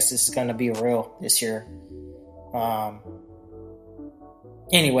Battle of Texas is going to be real this year.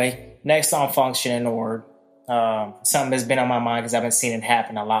 Anyway, next on Function or something that's been on my mind because I've been seeing it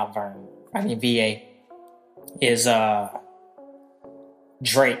happen a lot, VA, is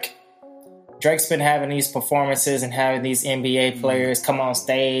Drake. Drake's been having these performances and having these NBA players come on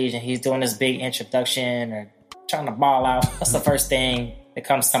stage and he's doing this big introduction or trying to ball out. What's the first thing that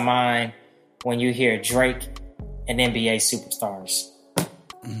comes to mind when you hear Drake and NBA superstars?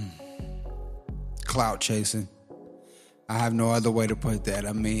 Clout chasing. I have no other way to put that.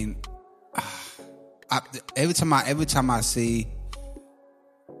 I mean, every time I see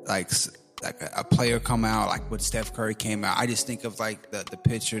like a player come out, like when Steph Curry came out. I just think of like the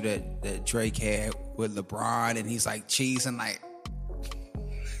picture that Drake had with LeBron, and he's like cheesing like.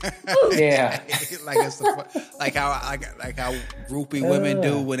 Yeah, like how groupie women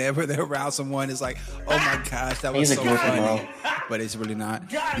do whenever they're around someone. It's like, oh my gosh, that was so funny, but it's really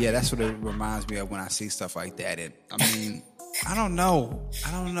not. Yeah, that's what it reminds me of when I see stuff like that. And I mean, I don't know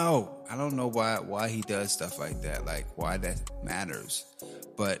why he does stuff like that, like why that matters.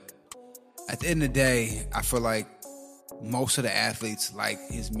 But at the end of the day, I feel like most of the athletes like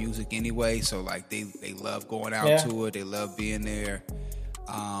his music anyway, so like they love going out to it, they love being there.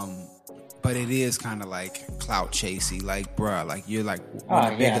 But it is kind of like clout chasey, like bruh, like you're like one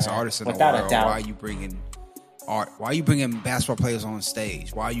of the biggest artists in the world. Why are you bringing art? Why are you bringing basketball players on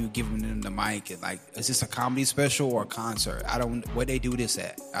stage? Why are you giving them the mic? And like, is this a comedy special or a concert? Where they do this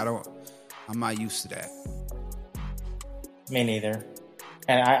at? I'm not used to that. Me neither.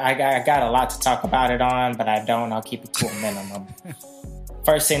 And I got a lot to talk about it on, but I don't. I'll keep it to a minimum.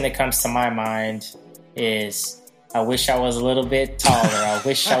 First thing that comes to my mind is, I wish I was a little bit taller. I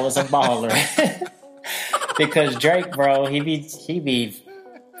wish I was a baller. Because Drake, bro, he be.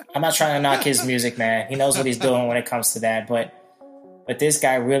 I'm not trying to knock his music, man. He knows what he's doing when it comes to that. But this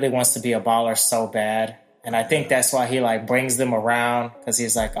guy really wants to be a baller so bad. And I think that's why he like brings them around. Because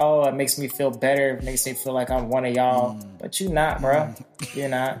he's like, oh, it makes me feel better. It makes me feel like I'm one of y'all. But you're not, bro. You're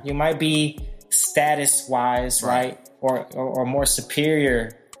not. You might be status-wise, right? Or more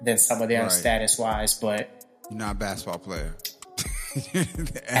superior than some of them status-wise. But you're not a basketball player.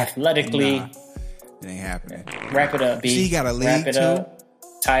 Athletically, it ain't happening. Wrap it up, B. See, he got a league wrap it too? Up.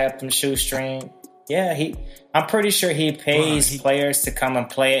 Tie up them shoestring. Yeah, I'm pretty sure he pays players to come and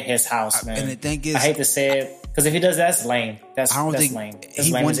play at his house, man. And the thing is, I hate to say it, because if he does, that's lame. That's lame. That's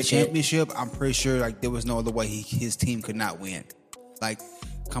he lame won as the a kid. championship. I'm pretty sure like there was no other way his team could not win. Like,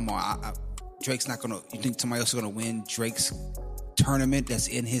 come on, Drake's not gonna. You think somebody else is gonna win Drake's tournament that's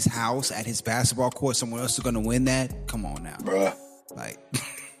in his house at his basketball court? Someone else is gonna win that? Come on now, bruh. Like,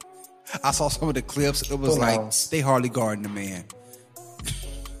 I saw some of the clips. It was like they hardly guarding the man.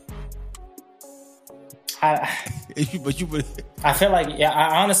 I feel like,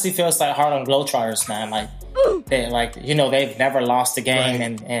 I honestly feel it's like Harlem Globetrotters, man. Like, they've never lost a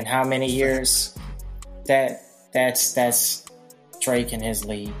game in how many years? That's Drake and his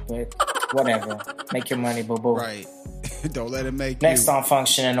league, but whatever. Make your money, boo-boo. Right. Don't let it make Next on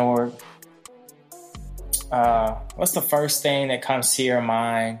Functioning Org. What's the first thing that comes to your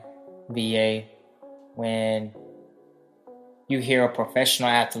mind, VA, when you hear a professional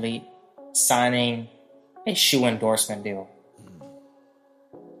athlete signing a shoe endorsement deal?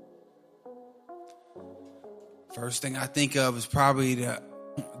 First thing I think of is probably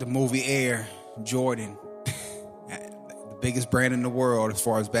the movie Air, Jordan. The biggest brand in the world as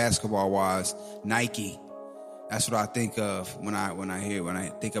far as basketball wise, Nike. That's what I think of when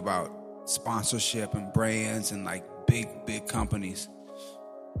I think about sponsorship and brands and like big companies.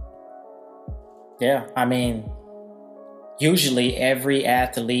 Yeah, I mean, usually every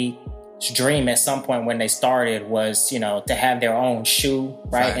athlete's dream at some point when they started was, to have their own shoe,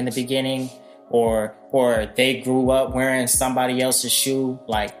 right? In the beginning, or they grew up wearing somebody else's shoe.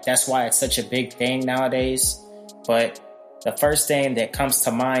 Like, that's why it's such a big thing nowadays. But the first thing that comes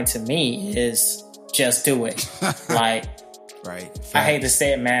to mind to me is just do it. Like, I hate to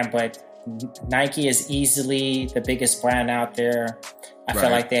say it, man, but Nike is easily the biggest brand out there. I feel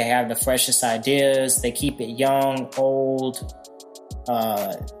like they have the freshest ideas. They keep it young, old,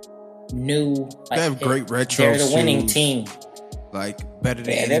 new. Like, they have great retro They're the shoes, winning team. Like, better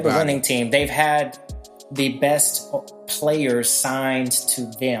than anybody. They're the winning team. They've had the best players signed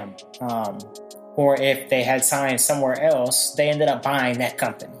to them. Or if they had signed somewhere else, they ended up buying that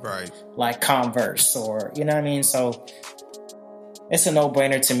company. Right. Like Converse or, you know what I mean? So it's a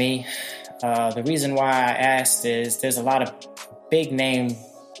no-brainer to me. The reason why I asked is there's a lot of big name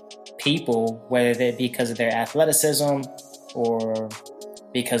people, whether they because of their athleticism or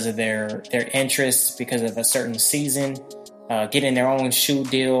because of their interests, because of a certain season, getting their own shoe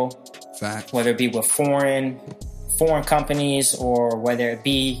deal, whether it be with foreign companies or whether it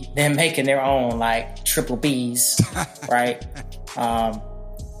be them making their own like triple Bs, right?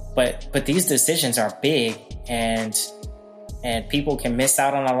 But these decisions are big and people can miss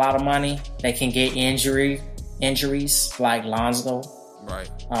out on a lot of money. They can get injuries like Lonzo. Right.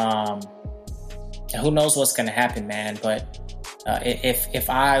 And who knows what's going to happen, man. But if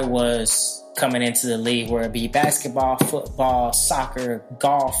I was coming into the league, where it be basketball, football, soccer,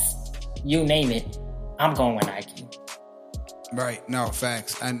 golf, you name it, I'm going with Nike. Right. No,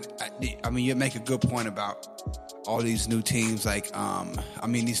 facts. And I mean, you make a good point about all these new teams, like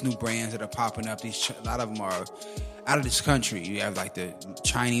these new brands that are popping up. A lot of them are out of this country. You have like the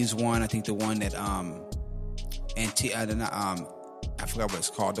Chinese one. I think the one that I forgot what it's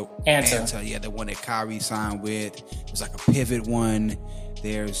called. The Anta. Yeah, the one that Kyrie signed with. There's like a Pivot one.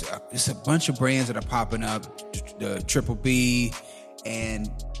 There's a bunch of brands that are popping up. The Triple B, and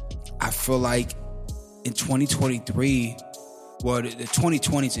I feel like in 2023, well, the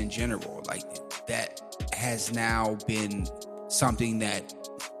 2020s in general, like that has now been something that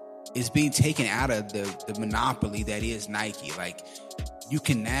is being taken out of the monopoly that is Nike. Like, you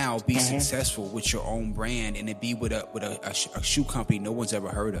can now be successful with your own brand and it be with a shoe company no one's ever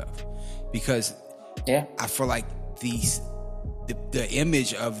heard of, because I feel like the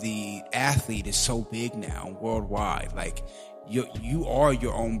image of the athlete is so big now worldwide. Like, you are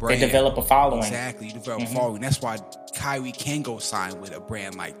your own brand. They develop a following. Exactly, you develop a following. That's why Kyrie can go sign with a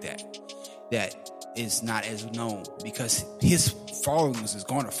brand like that is not as known, because his followers is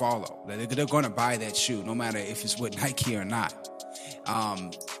going to follow. They're going to buy that shoe no matter if it's with Nike or not.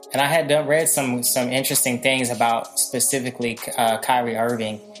 And I had read some interesting things about specifically Kyrie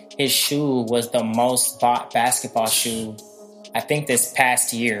Irving. His shoe was the most bought basketball shoe, I think, this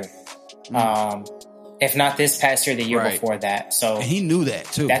past year. If not this past year, the year before that. So, and he knew that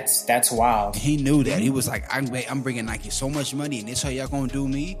too. That's wild. He knew that. He was like, I'm bringing Nike so much money, and this how y'all gonna do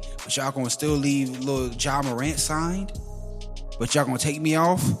me? But y'all gonna still leave little Ja Morant signed? But y'all gonna take me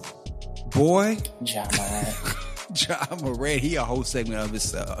off, boy? Ja Morant. Ja Morant. He a whole segment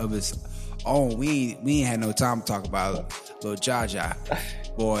of his own. We ain't had no time to talk about little Ja.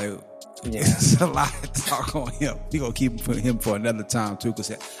 Boy. Yeah. It's a lot of talk on him. We gonna keep him for another time too,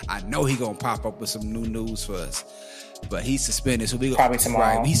 because I know he gonna pop up with some new news for us. But he's suspended, so we probably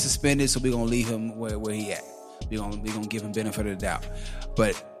tomorrow. Right, he's suspended, so we gonna leave him where he at. We gonna give him benefit of the doubt.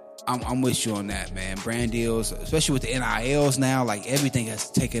 But I'm with you on that, man. Brand deals, especially with the NILs now, like everything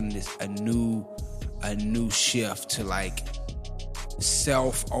has taken a new shift to like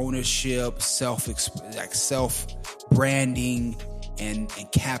self ownership, self branding. And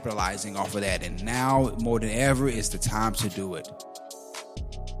capitalizing off of that. And now, more than ever, is the time to do it.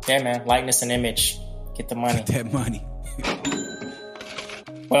 Yeah, man. Likeness and image. Get the money. Get that money.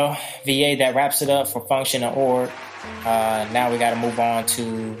 Well, VA, that wraps it up for Function and Org. Now we got to move on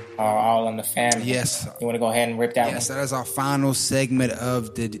to our All in the Family. Yes. You want to go ahead and rip that one? Yes, that is our final segment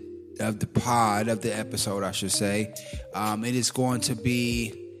of the episode, I should say. It is going to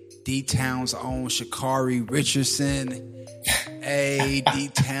be D-Town's own Shacarri Richardson. Hey,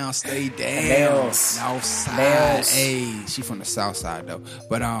 D-Town, stay down. North side. Hey, she from the south side though.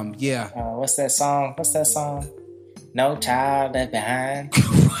 But yeah. What's that song? No Child Left Behind.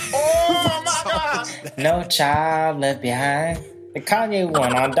 Oh my God. No Child Left Behind. The Kanye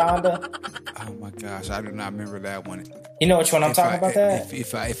one on Donda. Oh my gosh, I do not remember that one. You know which one I'm talking about? That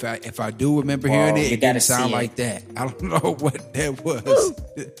if I do remember hearing it, it didn't sound like that. I don't know what that was.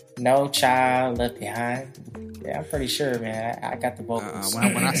 No Child Left Behind. Yeah, I'm pretty sure, man. I got the vocals.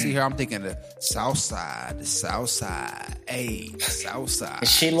 When I see her, I'm thinking the South Side, hey, South Side.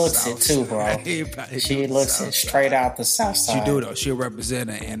 She looks it too, bro. She looks it straight out the South Side. She do though. She'll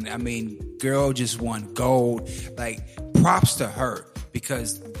represent her, and I mean, girl just won gold. Like, props to her,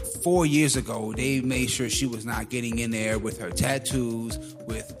 because 4 years ago they made sure she was not getting in there with her tattoos,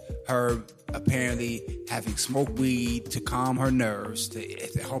 with her apparently having smoked weed to calm her nerves, to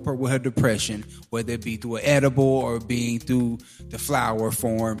help her with her depression, whether it be through an edible or being through the flower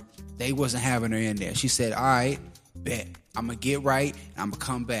form. They wasn't having her in there. She said, all right, bet, I'm going to get right, and I'm going to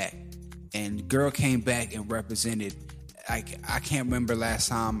come back. And girl came back and represented. Like, I can't remember last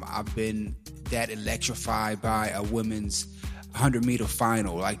time I've been that electrified by a women's 100-meter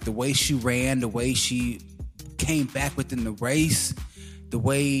final. Like, the way she ran, the way she came back within the race, the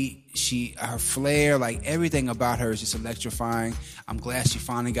way her flair, like everything about her is just electrifying. I'm glad she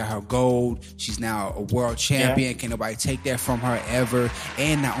finally got her gold. She's now a world champion. Yeah. Can't nobody take that from her ever.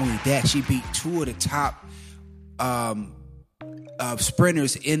 And not only that, she beat two of the top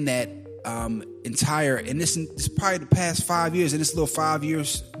sprinters in that entire, and this is probably the past 5 years, and this little 5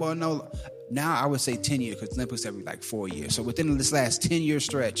 years, well, no, now I would say 10 years, because Olympics every like 4 years. So within this last 10-year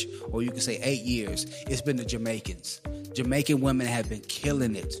stretch, or you can say 8 years, it's been the Jamaicans. Jamaican women have been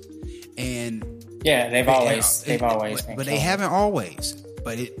killing it. And yeah, they've always been but they haven't always.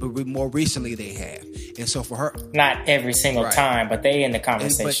 But more recently they have. And so for her, not every single time, but they in the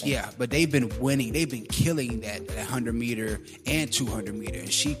conversation. But they've been winning. They've been killing that 100 meter and 200 meter.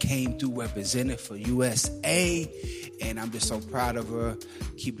 And she came through representing for USA. And I'm just so proud of her.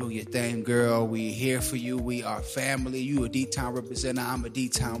 Keep doing your thing, girl. We're here for you. We are family. You a D-Town representative. I'm a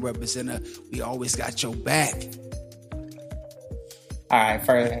D-Town representative. We always got your back. All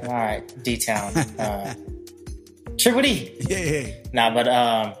right, D-Town. Triple D. Yeah. Nah, but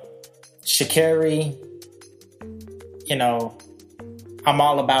Shacarri, you know, I'm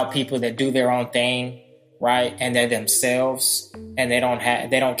all about people that do their own thing, right? And they're themselves, and they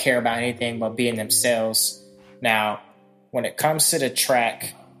don't care about anything but being themselves. Now, when it comes to the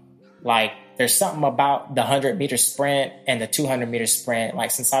track, like, there's something about the 100-meter sprint and the 200-meter sprint,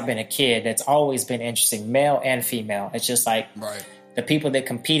 like, since I've been a kid, that's always been interesting, male and female. It's just like the people that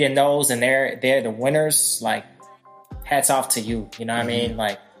compete in those and they're the winners, like, hats off to you. You know what I mean?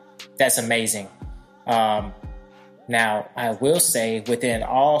 Like, that's amazing. Now, I will say within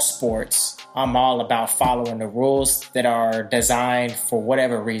all sports, I'm all about following the rules that are designed for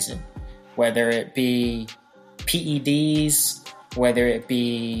whatever reason, whether it be PEDs, whether it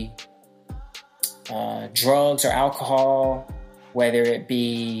be drugs or alcohol, whether it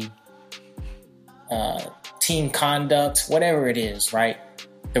be team conduct, whatever it is, right?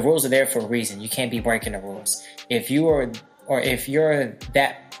 The rules are there for a reason. You can't be breaking the rules. If you're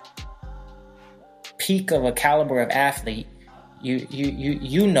that peak of a caliber of athlete,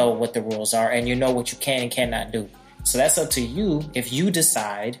 you know what the rules are and you know what you can and cannot do. So that's up to you. If you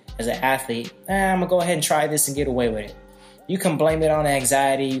decide as an athlete, I'm gonna go ahead and try this and get away with it. You can blame it on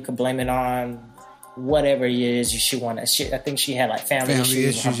anxiety. You can blame it on whatever it is she wanted. I think she had like family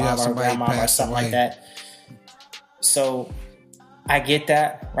issues with her mom or grandma or something like that. So I get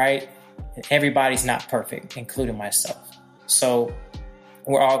that, right? Everybody's not perfect, including myself. So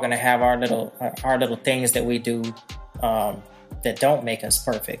we're all going to have our little things that we do that don't make us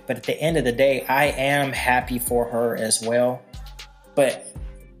perfect. But at the end of the day, I am happy for her as well. But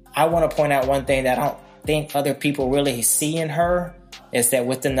I want to point out one thing that I don't think other people really see in her is that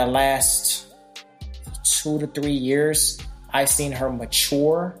within the last 2 to 3 years, I've seen her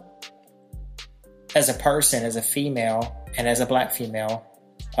mature as a person, as a female, and as a black female,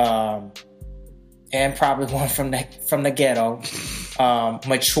 and probably one from the ghetto,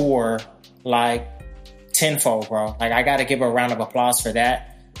 mature like tenfold, bro. Like, I got to give her a round of applause for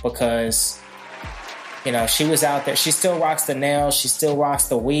that, because, you know, she was out there. She still rocks the nails. She still rocks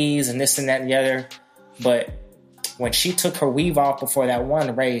the weaves and this and that and the other. But when she took her weave off before that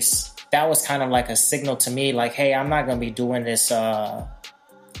one race, that was kind of like a signal to me, like, hey, I'm not going to be doing this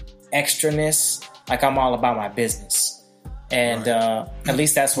extraness. Like, I'm all about my business. And at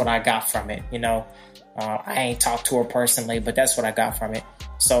least that's what I got from it, you know. I ain't talked to her personally, but that's what I got from it.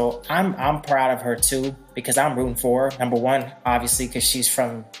 So I'm proud of her too, because I'm rooting for her. Number one, obviously, because she's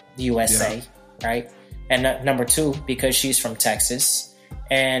from the USA, right? And number two, because she's from Texas.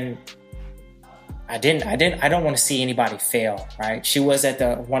 And I don't want to see anybody fail, right? She was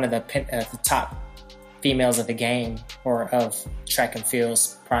at one of the top females of the game, or of track and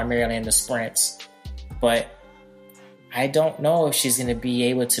fields, primarily in the sprints. But I don't know if she's going to be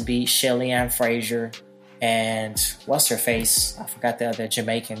able to beat Shelly Ann Frazier and what's her face? I forgot the other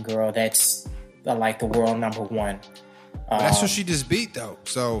Jamaican girl that's like the world number one. That's what she just beat, though.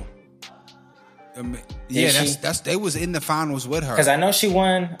 So, that's they was in the finals with her. Because I know she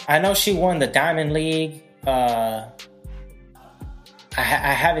won the Diamond League. I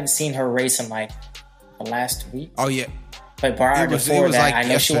haven't seen her race in like the last week. Oh yeah. But prior before that, like I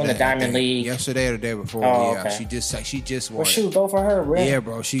know she won the Diamond League yesterday or the day before. Oh, yeah, okay. she just won. Well, shoot, go for her, bro. Yeah,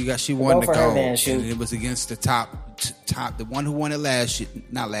 bro. She won the gold, and it was against the top, the one who won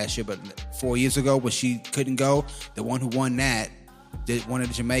it not last year, but 4 years ago when she couldn't go. The one who won that, one of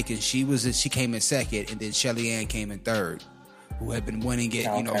the Jamaicans, she came in second, and then Shelly Ann came in third, who had been winning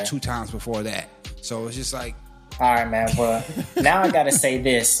it, 2 times before that. So it's just like, all right, man. Well, now I got to say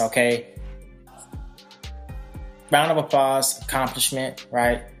this, okay. Round of applause, accomplishment,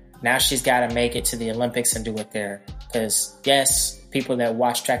 right? Now she's got to make it to the Olympics and do it there. Because, yes, people that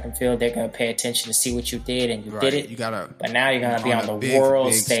watch track and field, they're going to pay attention to see what you did, and you did it. But now you're going to be on the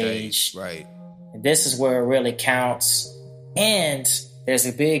world stage. Right. And this is where it really counts. And there's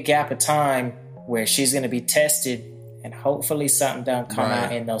a big gap of time where she's going to be tested, and hopefully something doesn't come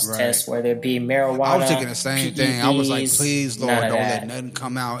out in those tests, whether it be marijuana. I was thinking the same thing. I was like, please, Lord, don't let nothing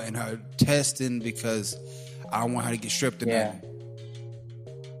come out in her testing, because I don't want her to get stripped of nothing.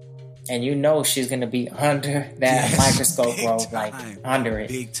 And you know she's going to be under that microscope, bro. Like, under it.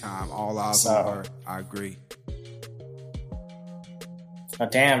 Big time. All eyes on her. I agree. Well,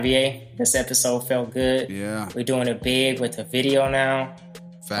 damn, VA, this episode felt good. Yeah. We're doing it big with the video now.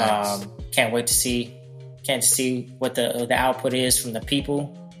 Facts. Can't wait to see what the output is from the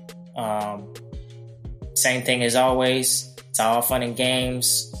people. Same thing as always. It's all fun and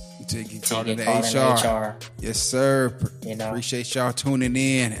games. You get called in into HR. Yes, sir. You know. Appreciate y'all tuning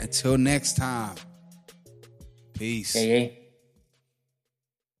in. Until next time. Peace. Yeah.